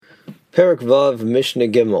Perek Vav Mishnah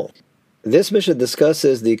Gimel. This Mishnah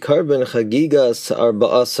discusses the Karban Chagigas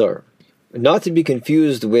Arba'asar, not to be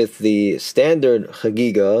confused with the standard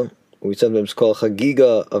Chagiga, we sometimes call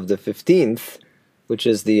Chagiga of the 15th, which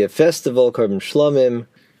is the festival Karban Shlamim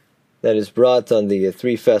that is brought on the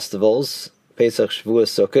three festivals, Pesach,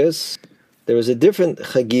 Shavuos, Sukkot. There is a different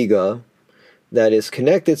Chagiga that is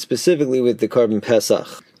connected specifically with the Karban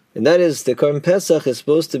Pesach, and that is the Karban Pesach is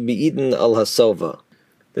supposed to be eaten al hasova.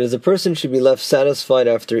 That is, a person should be left satisfied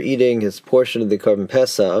after eating his portion of the Karban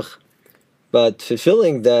Pesach, but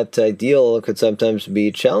fulfilling that ideal could sometimes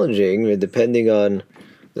be challenging, depending on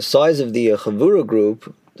the size of the Chavura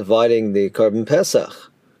group dividing the Karban Pesach.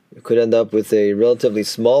 You could end up with a relatively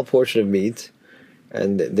small portion of meat,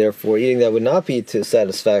 and therefore eating that would not be to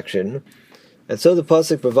satisfaction. And so the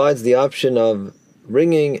Pasuk provides the option of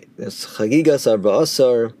bringing this Chagigas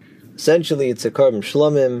Arba'asar. Essentially, it's a Karban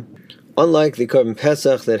Shlamim. Unlike the Karban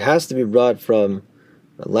Pesach that has to be brought from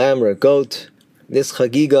a lamb or a goat, this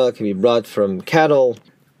Chagiga can be brought from cattle.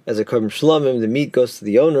 As a Karban Shlamim, the meat goes to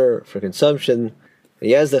the owner for consumption.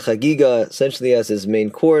 He has the Chagiga essentially as his main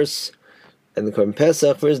course, and the Karban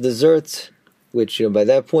Pesach for his dessert, which by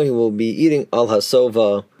that point he will be eating al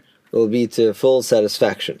hasova, will be to full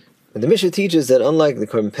satisfaction. And the Mishnah teaches that unlike the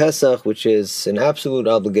Karban Pesach, which is an absolute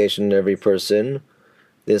obligation on every person,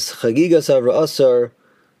 this Chagigas Arba'asar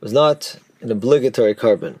was not an obligatory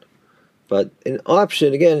Karban, but an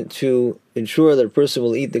option, again, to ensure that a person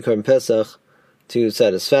will eat the Karban Pesach to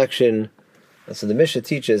satisfaction. And so the Mishnah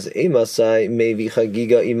teaches, Emasai mevi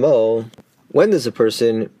Chagiga imo. When does a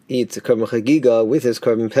person eat the Karban Chagiga with his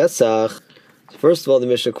Karban Pesach? First of all, the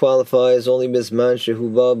Mishnah qualifies only Bizman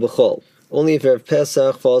Shehuva B'chol, only if Erev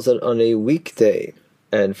Pesach falls out on a weekday.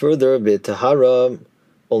 And further, B'tahara,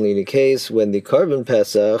 only in a case when the Karban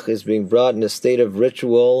Pesach is being brought in a state of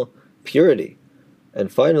ritual purity. And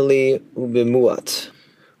finally, Ubimuat,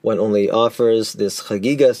 one only offers this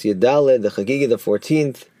Chagigas Yedaled, the Chagiga the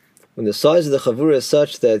 14th, when the size of the Chavura is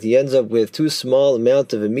such that he ends up with too small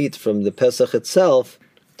amount of a meat from the Pesach itself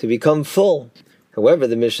to become full. However,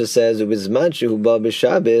 the Mishnah says, Ubizman Shehuba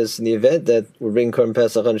B'Shabbos, in the event that we're bringing Karban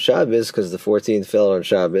Pesach on Shabbos, because the 14th fell on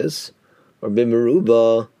Shabbos, or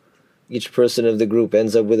Bimeruba, each person of the group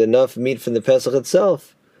ends up with enough meat from the Pesach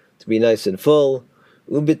itself to be nice and full.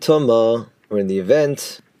 Ubitoma, or in the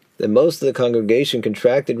event that most of the congregation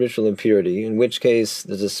contracted ritual impurity, in which case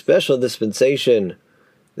there's a special dispensation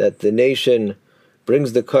that the nation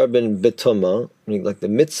brings the Karban bitoma, meaning like the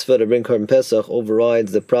mitzvah to bring Karban Pesach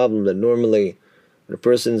overrides the problem that normally when a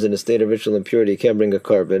person's in a state of ritual impurity can't bring a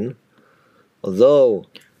Karban. Although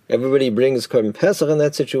everybody brings Karban Pesach in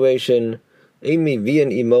that situation, Emi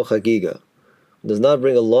vian imo chagiga, does not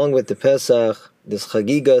bring along with the Pesach this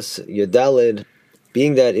chagigas yodalid,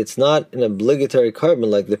 being that it's not an obligatory Karban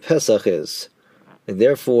like the Pesach is, and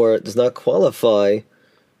therefore does not qualify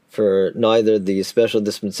for neither the special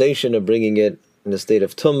dispensation of bringing it in a state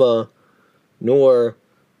of tumah, nor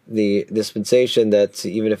the dispensation that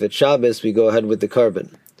even if it's Shabbos, we go ahead with the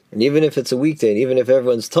Karban. And even if it's a weekday, and even if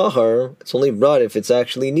everyone's tahar, it's only brought if it's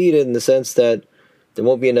actually needed, in the sense that there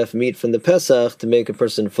won't be enough meat from the Pesach to make a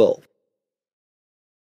person full.